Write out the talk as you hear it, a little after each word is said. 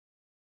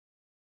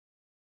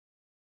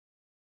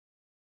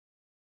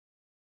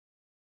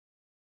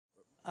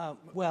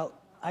Well,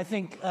 I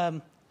think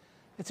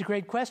it's a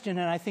great question,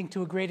 and I think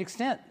to a great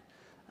extent.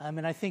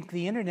 And I think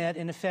the internet,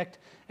 in effect,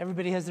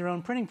 everybody has their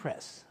own printing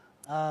press.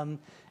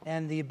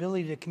 And the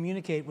ability to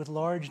communicate with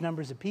large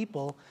numbers of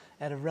people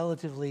at a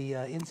relatively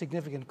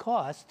insignificant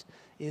cost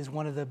is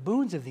one of the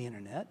boons of the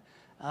internet.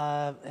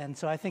 And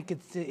so I think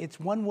it's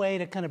one way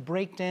to kind of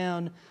break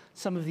down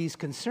some of these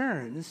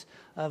concerns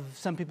of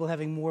some people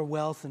having more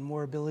wealth and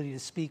more ability to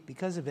speak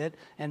because of it,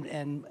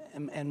 and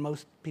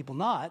most people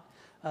not,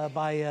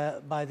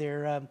 by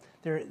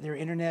their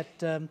internet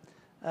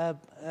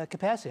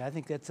capacity. I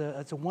think that's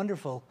a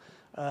wonderful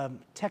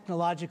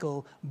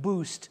technological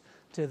boost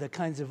to the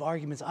kinds of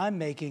arguments I'm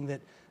making,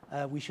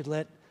 that we should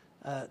let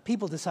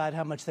people decide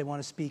how much they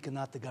want to speak and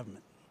not the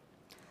government.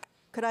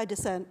 Could I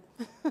dissent?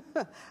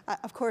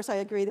 Of course, I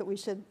agree that we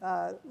should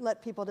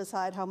let people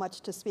decide how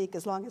much to speak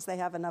as long as they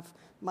have enough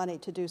money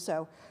to do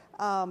so.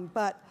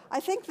 But I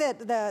think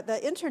that the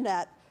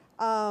internet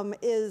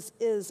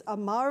is a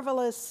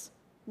marvelous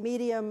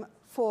medium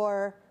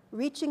for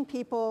reaching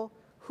people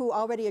who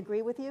already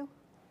agree with you.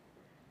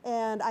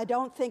 And I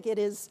don't think it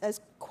is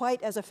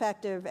quite as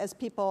effective as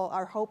people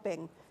are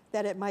hoping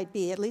that it might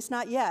be, at least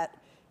not yet,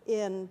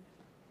 in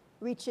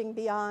reaching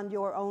beyond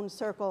your own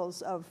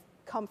circles of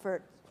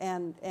comfort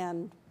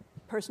and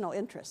personal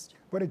interest.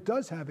 But it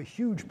does have a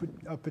huge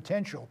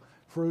potential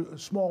for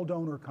small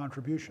donor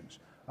contributions.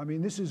 I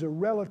mean, this is a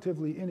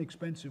relatively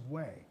inexpensive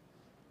way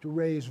to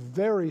raise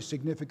very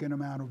significant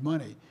amount of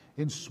money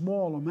in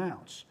small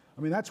amounts.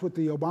 I mean, that's what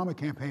the Obama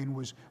campaign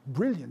was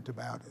brilliant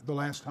about the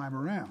last time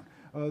around.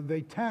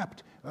 They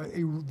tapped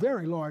a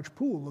very large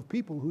pool of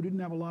people who didn't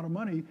have a lot of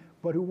money,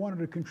 but who wanted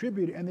to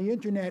contribute, and the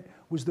internet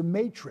was the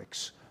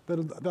matrix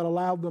that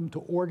allowed them to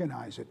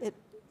organize it.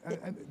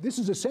 And this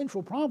is a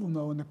central problem,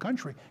 though, in the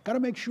country. Got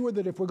to make sure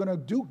that if we're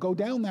going to go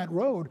down that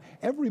road,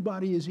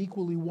 everybody is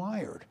equally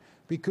wired,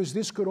 because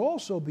this could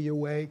also be a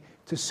way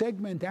to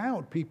segment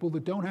out people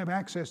that don't have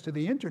access to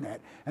the internet,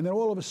 and then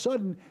all of a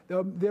sudden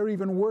they're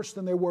even worse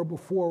than they were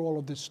before all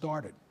of this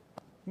started.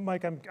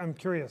 Mike, I'm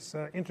curious.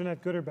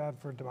 Internet good or bad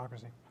for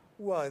democracy?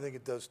 Well, I think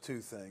it does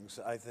two things.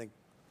 I think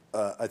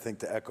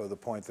to echo the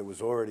point that was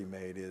already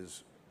made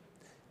is,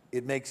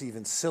 it makes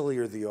even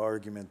sillier the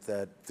argument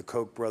that the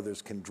Koch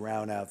brothers can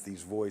drown out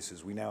these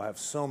voices. We now have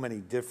so many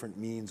different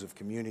means of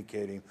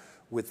communicating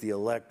with the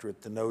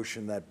electorate. The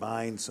notion that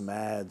buying some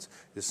ads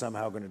is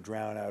somehow going to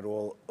drown out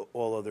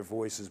all other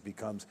voices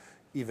becomes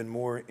even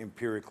more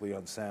empirically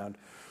unsound.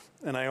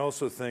 And I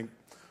also think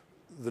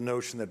the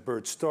notion that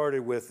Bert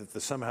started with,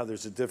 that somehow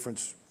there's a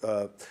difference.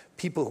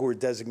 People who are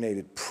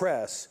designated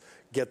press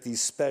get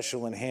these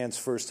special enhanced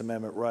First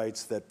Amendment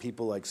rights that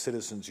people like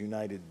Citizens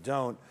United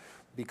don't,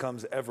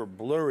 becomes ever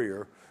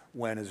blurrier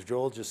when, as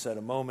Joel just said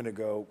a moment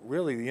ago,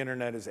 really the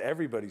internet is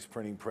everybody's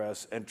printing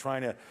press, and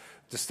trying to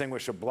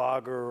distinguish a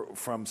blogger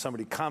from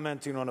somebody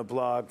commenting on a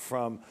blog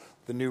from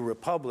the New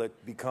Republic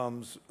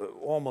becomes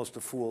almost a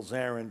fool's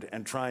errand,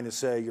 and trying to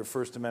say your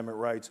First Amendment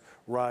rights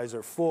rise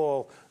or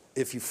fall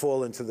if you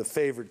fall into the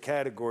favored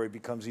category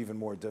becomes even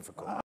more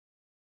difficult.